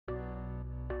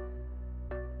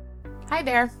Hi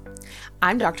there.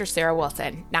 I'm Dr. Sarah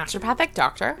Wilson, naturopathic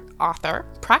doctor, author,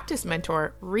 practice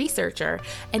mentor, researcher,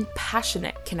 and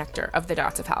passionate connector of the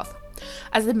dots of health.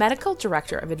 As the medical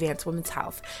director of Advanced Women's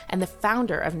Health and the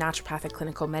founder of Naturopathic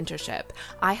Clinical Mentorship,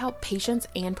 I help patients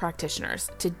and practitioners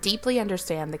to deeply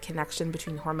understand the connection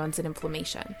between hormones and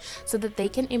inflammation so that they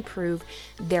can improve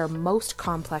their most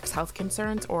complex health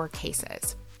concerns or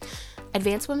cases.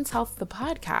 Advanced Women's Health, the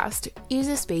podcast, is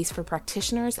a space for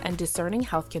practitioners and discerning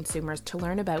health consumers to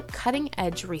learn about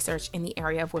cutting-edge research in the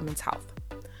area of women's health.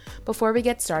 Before we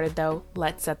get started, though,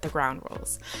 let's set the ground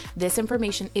rules. This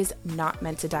information is not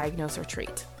meant to diagnose or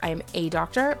treat. I am a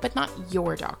doctor, but not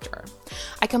your doctor.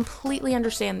 I completely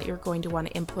understand that you're going to want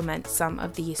to implement some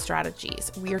of these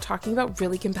strategies. We are talking about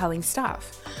really compelling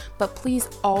stuff, but please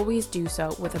always do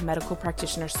so with a medical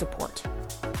practitioner's support.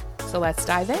 So let's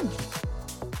dive in.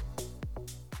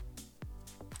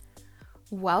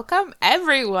 Welcome,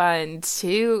 everyone,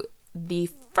 to the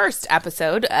first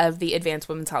episode of the Advanced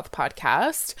Women's Health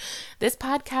podcast. This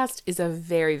podcast is a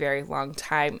very, very long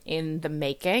time in the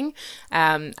making.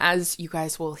 As you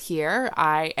guys will hear,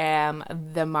 I am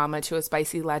the mama to a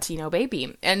spicy Latino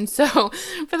baby. And so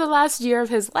for the last year of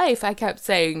his life, I kept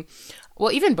saying,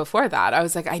 well, even before that, I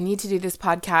was like, I need to do this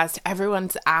podcast.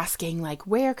 Everyone's asking, like,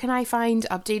 where can I find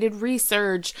updated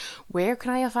research? Where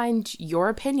can I find your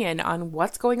opinion on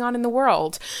what's going on in the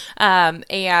world?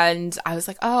 And I was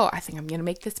like, oh, I think I'm going to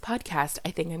make this podcast.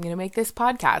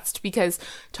 Because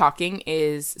talking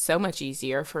is so much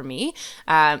easier for me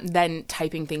than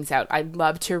typing things out. I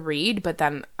love to read, but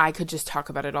then I could just talk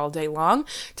about it all day long.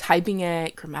 Typing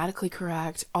it, grammatically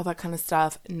correct, all that kind of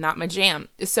stuff, not my jam.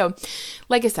 So,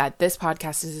 like I said, this podcast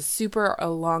is a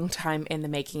long time in the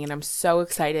making, and I'm so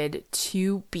excited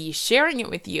to be sharing it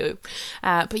with you.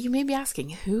 But you may be asking,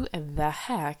 who the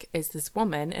heck is this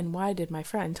woman, and why did my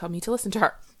friend tell me to listen to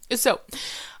her? So,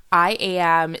 I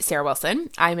am Sarah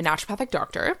Wilson. I'm a naturopathic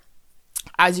doctor,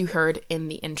 as you heard in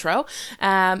the intro,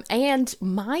 and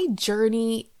my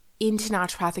journey into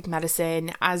naturopathic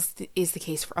medicine, as is the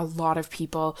case for a lot of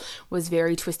people, was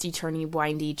very twisty, turny,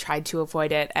 windy, tried to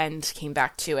avoid it and came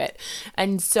back to it.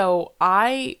 And so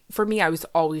I was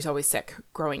always sick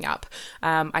growing up.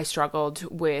 I struggled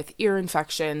with ear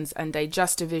infections and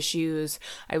digestive issues.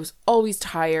 I was always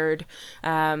tired.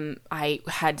 I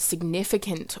had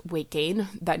significant weight gain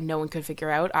that no one could figure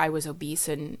out. I was obese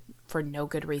and for no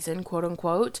good reason, quote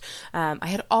unquote. I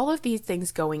had all of these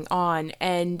things going on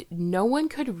and no one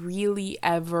could really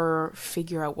ever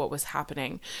figure out what was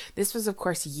happening. This was, of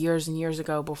course, years and years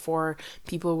ago before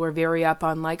people were very up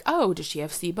on like, oh, does she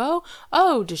have SIBO?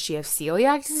 Oh, does she have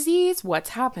celiac disease? What's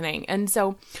happening? And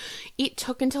so it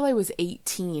took until I was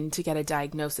 18 to get a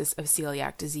diagnosis of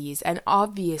celiac disease. And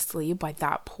obviously by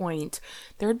that point,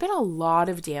 there had been a lot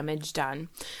of damage done.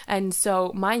 And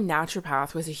so my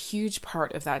naturopath was a huge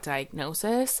part of that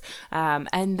diagnosis,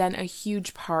 and then a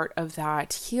huge part of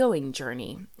that healing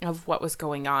journey of what was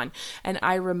going on. And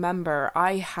I remember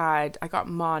I got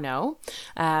mono,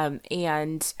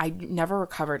 and I never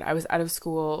recovered. I was out of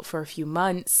school for a few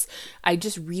months. I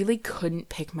just really couldn't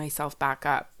pick myself back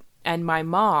up. And my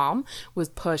mom was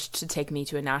pushed to take me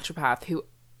to a naturopath who,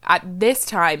 at this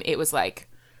time, it was like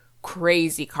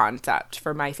crazy concept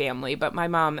for my family, but my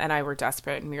mom and I were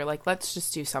desperate and we were like, let's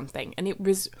just do something. And it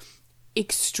was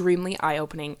extremely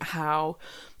eye-opening how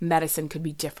medicine could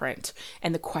be different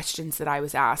and the questions that I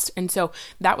was asked. And so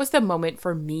that was the moment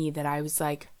for me that I was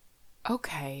like,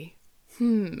 okay,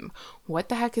 what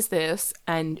the heck is this?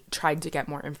 And tried to get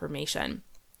more information.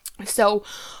 So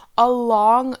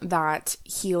along that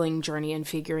healing journey and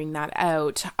figuring that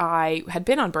out, I had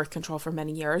been on birth control for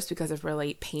many years because of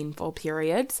really painful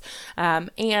periods.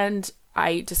 And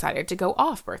I decided to go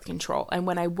off birth control. And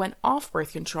when I went off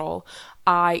birth control,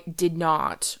 I did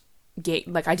not get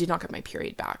my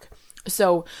period back.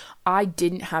 So I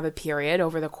didn't have a period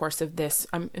over the course of this.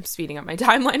 I'm speeding up my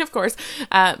timeline, of course,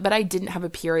 but I didn't have a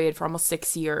period for almost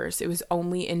 6 years. It was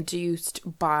only induced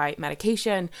by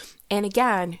medication. And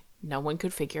again, no one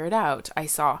could figure it out. I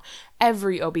saw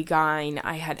every OB-GYN,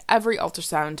 I had every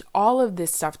ultrasound, all of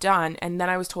this stuff done. And then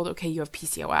I was told, okay, you have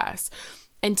PCOS.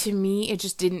 And to me, it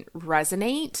just didn't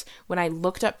resonate. When I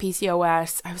looked up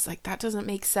PCOS, I was like, that doesn't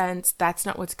make sense. That's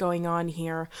not what's going on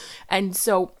here. And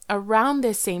so around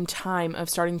this same time of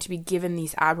starting to be given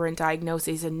these aberrant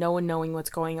diagnoses and no one knowing what's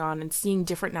going on and seeing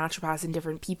different naturopaths and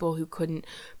different people who couldn't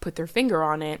put their finger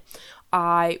on it,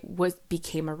 I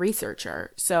became a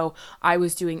researcher. So I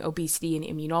was doing obesity and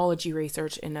immunology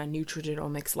research in a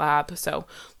nutrigenomics lab. So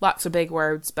lots of big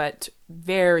words, but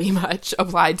very much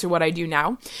applied to what I do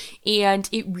now. And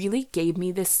it really gave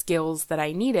me the skills that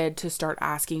I needed to start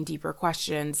asking deeper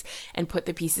questions and put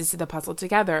the pieces of the puzzle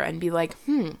together and be like,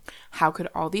 how could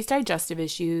all these digestive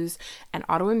issues and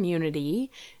autoimmunity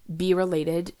be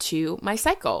related to my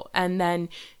cycle? And then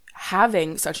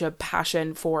having such a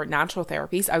passion for natural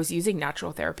therapies, I was using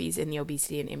natural therapies in the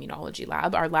obesity and immunology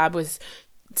lab. Our lab was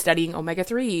studying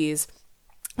omega-3s,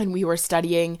 and we were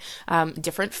studying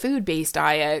different food-based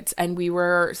diets, and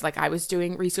I was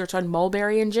doing research on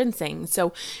mulberry and ginseng.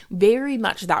 So very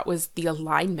much that was the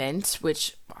alignment,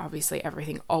 which obviously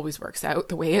everything always works out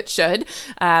the way it should.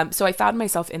 So I found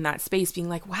myself in that space being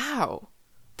like, wow,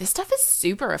 this stuff is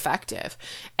super effective.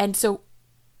 And so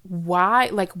why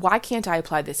can't I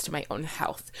apply this to my own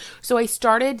health? So I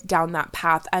started down that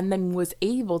path and then was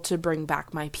able to bring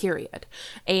back my period.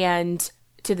 And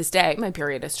to this day, my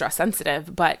period is stress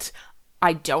sensitive, but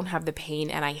I don't have the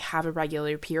pain and I have a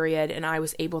regular period, and I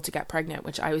was able to get pregnant,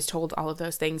 which I was told all of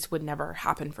those things would never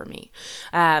happen for me.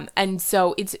 And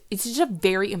so it's just a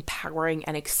very empowering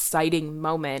and exciting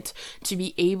moment to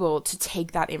be able to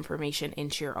take that information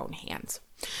into your own hands.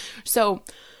 So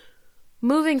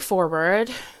moving forward,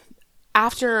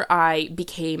 after I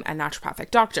became a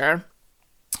naturopathic doctor,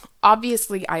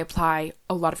 obviously I apply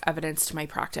a lot of evidence to my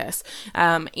practice.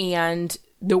 And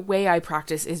the way I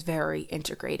practice is very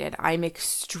integrated. I'm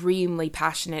extremely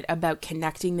passionate about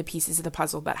connecting the pieces of the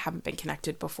puzzle that haven't been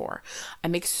connected before.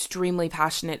 I'm extremely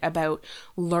passionate about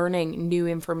learning new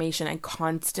information and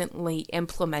constantly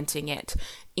implementing it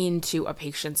into a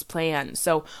patient's plan.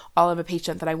 So I'll have a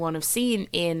patient that I won't have seen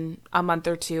in a month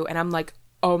or two, and I'm like,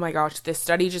 oh my gosh, this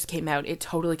study just came out. It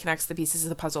totally connects the pieces of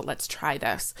the puzzle. Let's try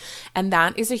this. And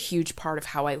that is a huge part of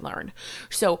how I learn.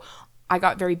 So I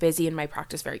got very busy in my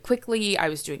practice very quickly. I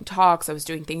was doing talks, I was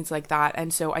doing things like that.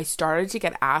 And so I started to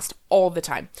get asked all the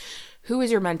time, who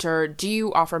is your mentor? Do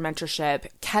you offer mentorship?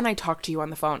 Can I talk to you on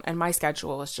the phone? And my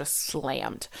schedule was just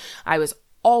slammed. I was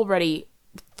already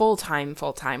full-time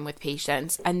with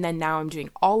patients, and then now I'm doing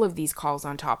all of these calls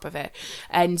on top of it.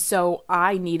 And so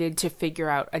I needed to figure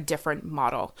out a different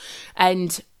model.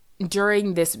 And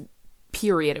during this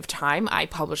period of time, I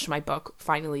published my book,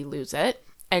 Finally Lose It.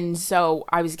 And so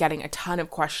I was getting a ton of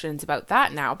questions about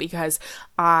that now because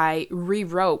I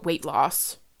rewrote weight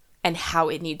loss and how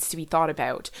it needs to be thought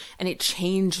about. And it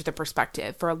changed the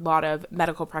perspective for a lot of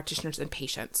medical practitioners and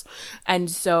patients.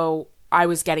 And so I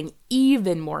was getting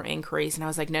even more inquiries, and I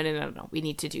was like, no, we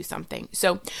need to do something.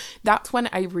 So that's when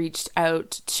I reached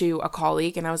out to a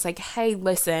colleague and I was like, hey,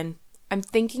 listen, I'm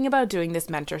thinking about doing this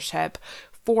mentorship,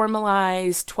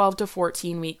 formalized 12 to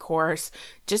 14 week course,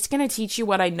 just going to teach you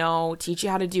what I know, teach you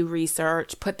how to do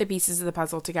research, put the pieces of the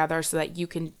puzzle together so that you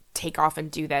can take off and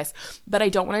do this. But I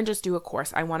don't want to just do a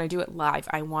course. I want to do it live.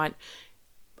 I want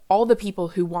all the people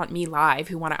who want me live,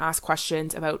 who want to ask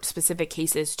questions about specific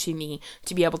cases to me,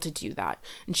 to be able to do that.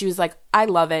 And she was like, I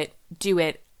love it. Do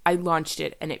it. I launched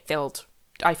it and I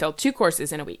filled 2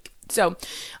 courses in a week. So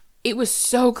it was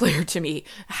so clear to me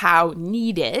how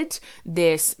needed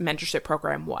this mentorship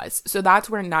program was. So that's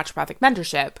where naturopathic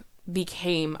mentorship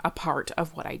became a part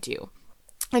of what I do.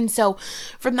 And so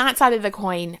from that side of the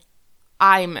coin,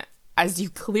 I'm, as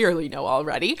you clearly know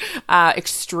already,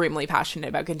 extremely passionate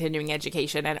about continuing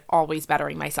education and always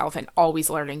bettering myself and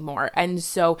always learning more. And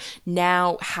so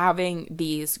now having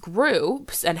these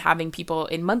groups and having people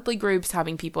in monthly groups,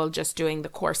 having people just doing the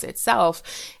course itself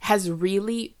has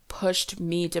really pushed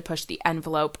me to push the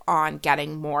envelope on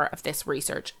getting more of this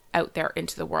research out there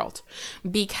into the world,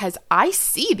 because I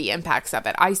see the impacts of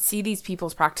it. I see these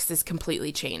people's practices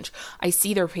completely change. I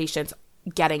see their patients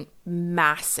getting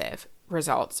massive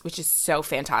results, which is so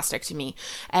fantastic to me.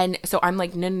 And so I'm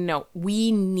like, no,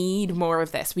 we need more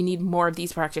of this. We need more of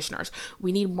these practitioners.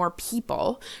 We need more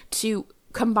people to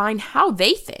combine how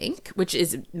they think, which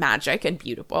is magic and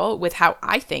beautiful, with how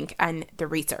I think and the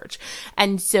research.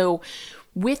 And so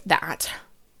with that,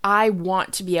 I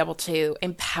want to be able to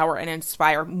empower and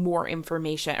inspire more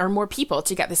information, or more people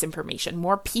to get this information,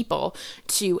 more people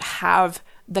to have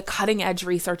the cutting edge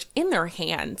research in their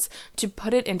hands to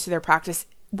put it into their practice,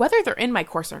 whether they're in my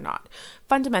course or not.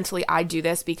 Fundamentally, I do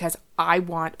this because I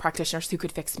want practitioners who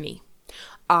could fix me.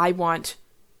 I want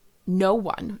no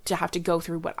one to have to go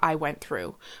through what I went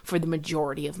through for the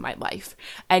majority of my life.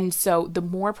 And so the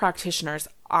more practitioners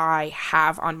I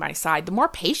have on my side, the more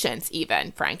patients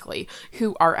even, frankly,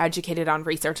 who are educated on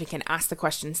research and can ask the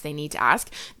questions they need to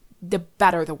ask, the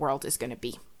better the world is going to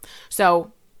be.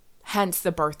 So hence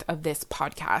the birth of this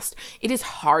podcast. It is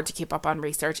hard to keep up on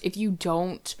research if you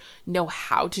don't know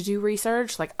how to do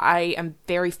research. Like, I am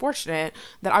very fortunate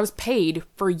that I was paid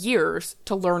for years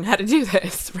to learn how to do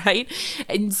this, right?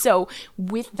 And so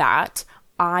with that,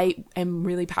 I am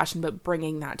really passionate about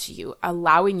bringing that to you,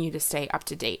 allowing you to stay up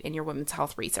to date in your women's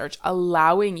health research,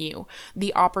 allowing you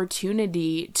the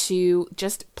opportunity to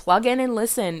just plug in and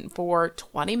listen for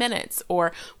 20 minutes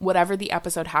or whatever the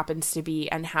episode happens to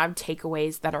be and have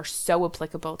takeaways that are so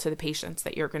applicable to the patients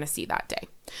that you're going to see that day.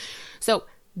 So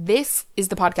this is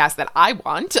the podcast that I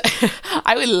want.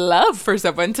 I would love for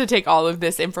someone to take all of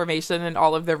this information and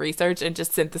all of the research and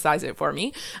just synthesize it for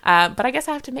me. But I guess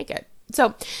I have to make it.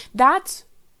 So that's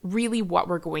really what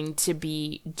we're going to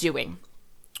be doing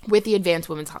with the Advanced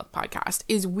Women's Health podcast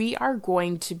is we are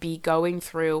going to be going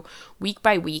through week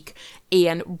by week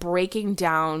and breaking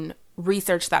down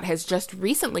research that has just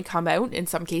recently come out in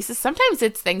some cases. Sometimes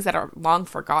it's things that are long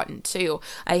forgotten too.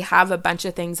 I have a bunch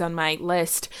of things on my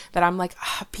list that I'm like,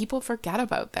 people forget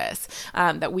about this,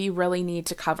 that we really need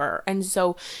to cover. And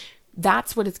so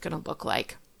that's what it's going to look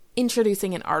like.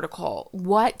 Introducing an article,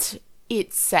 what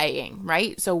it's saying,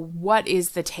 right? So what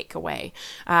is the takeaway?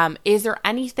 Is there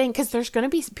anything, because there's going to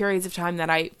be periods of time that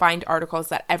I find articles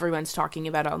that everyone's talking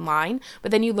about online,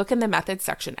 but then you look in the methods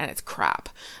section and it's crap,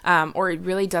 or it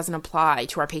really doesn't apply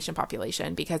to our patient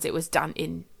population because it was done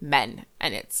in men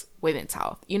and it's women's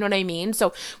health. You know what I mean?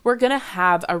 So we're going to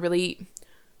have a really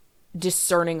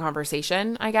discerning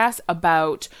conversation, I guess,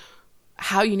 about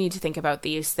how you need to think about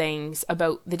these things,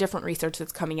 about the different research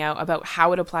that's coming out, about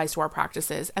how it applies to our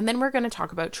practices. And then we're going to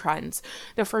talk about trends.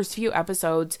 The first few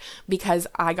episodes, because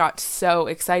I got so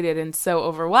excited and so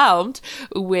overwhelmed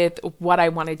with what I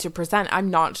wanted to present, I'm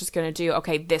not just going to do,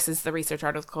 okay, this is the research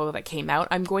article that came out.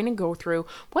 I'm going to go through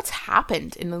what's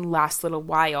happened in the last little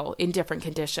while in different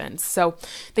conditions. So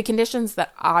the conditions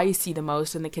that I see the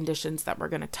most and the conditions that we're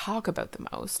going to talk about the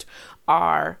most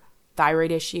are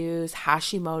thyroid issues,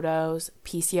 Hashimoto's,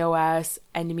 PCOS,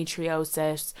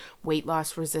 endometriosis, weight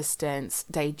loss resistance,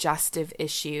 digestive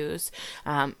issues,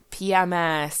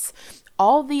 PMS,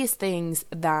 all these things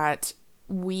that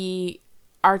we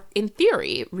are in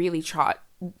theory really taught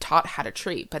how to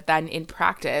treat, but then in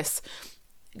practice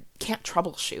can't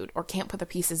troubleshoot or can't put the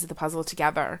pieces of the puzzle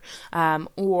together,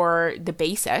 or the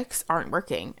basics aren't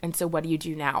working. And so what do you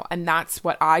do now? And that's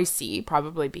what I see,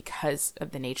 probably because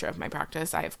of the nature of my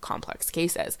practice. I have complex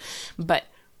cases, but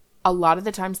a lot of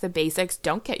the times the basics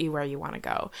don't get you where you want to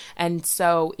go. And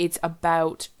so it's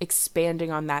about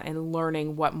expanding on that and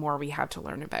learning what more we have to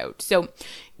learn about. So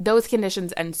those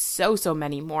conditions and so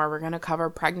many more, we're going to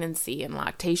cover pregnancy and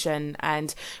lactation,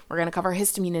 and we're going to cover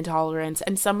histamine intolerance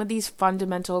and some of these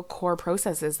fundamental core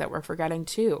processes that we're forgetting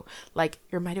too. Like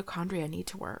your mitochondria need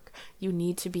to work. You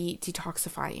need to be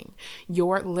detoxifying.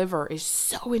 Your liver is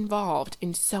so involved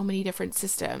in so many different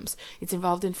systems. It's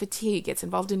involved in fatigue. It's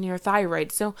involved in your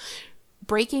thyroid. So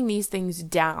breaking these things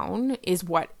down is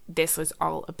what this is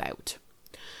all about.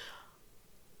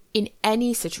 In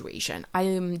any situation, I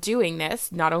am doing this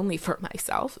not only for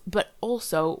myself, but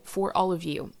also for all of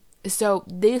you. So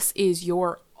this is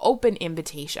your open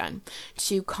invitation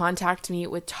to contact me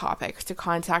with topics, to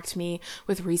contact me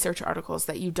with research articles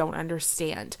that you don't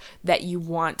understand, that you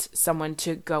want someone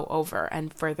to go over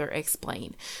and further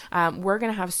explain. We're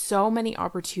going to have so many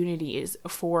opportunities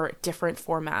for different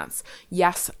formats.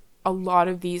 Yes, a lot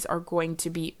of these are going to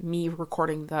be me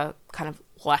recording the kind of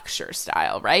lecture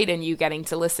style, right? And you getting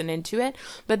to listen into it.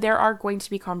 But there are going to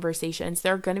be conversations.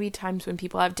 There are going to be times when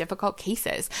people have difficult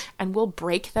cases, and we'll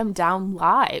break them down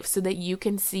live so that you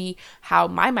can see how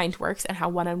my mind works and how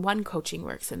one-on-one coaching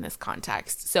works in this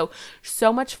context. So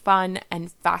much fun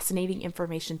and fascinating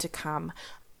information to come.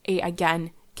 I, again,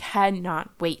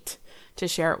 cannot wait to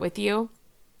share it with you.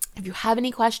 If you have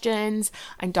any questions,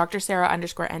 I'm Dr.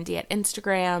 Sarah_ND at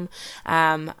Instagram.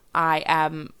 I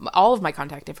am, all of my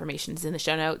contact information is in the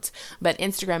show notes, but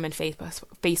Instagram and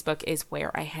Facebook is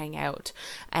where I hang out.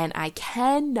 And I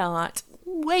cannot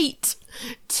wait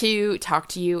to talk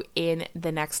to you in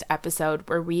the next episode,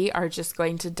 where we are just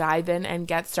going to dive in and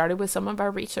get started with some of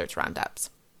our research roundups.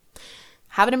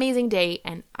 Have an amazing day,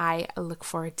 and I look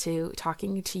forward to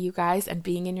talking to you guys and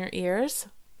being in your ears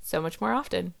so much more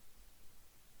often.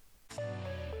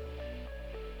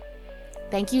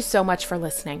 Thank you so much for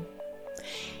listening.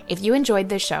 If you enjoyed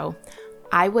this show,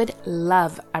 I would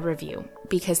love a review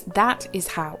because that is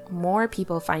how more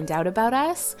people find out about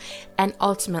us and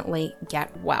ultimately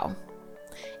get well.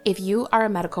 If you are a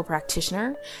medical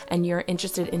practitioner and you're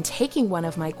interested in taking one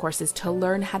of my courses to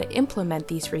learn how to implement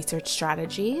these research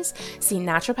strategies, see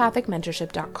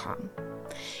naturopathicmentorship.com.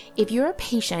 If you're a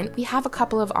patient, we have a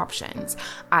couple of options.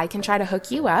 I can try to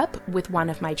hook you up with one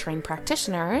of my trained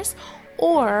practitioners,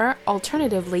 or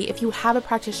alternatively, if you have a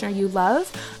practitioner you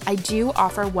love, I do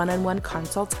offer one-on-one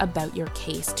consults about your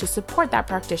case to support that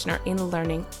practitioner in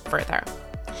learning further.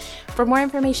 For more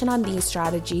information on these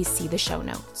strategies, see the show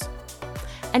notes.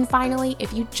 And finally,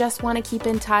 if you just want to keep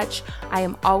in touch, I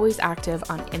am always active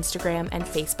on Instagram and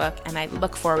Facebook, and I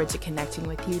look forward to connecting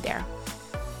with you there.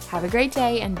 Have a great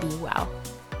day and be well.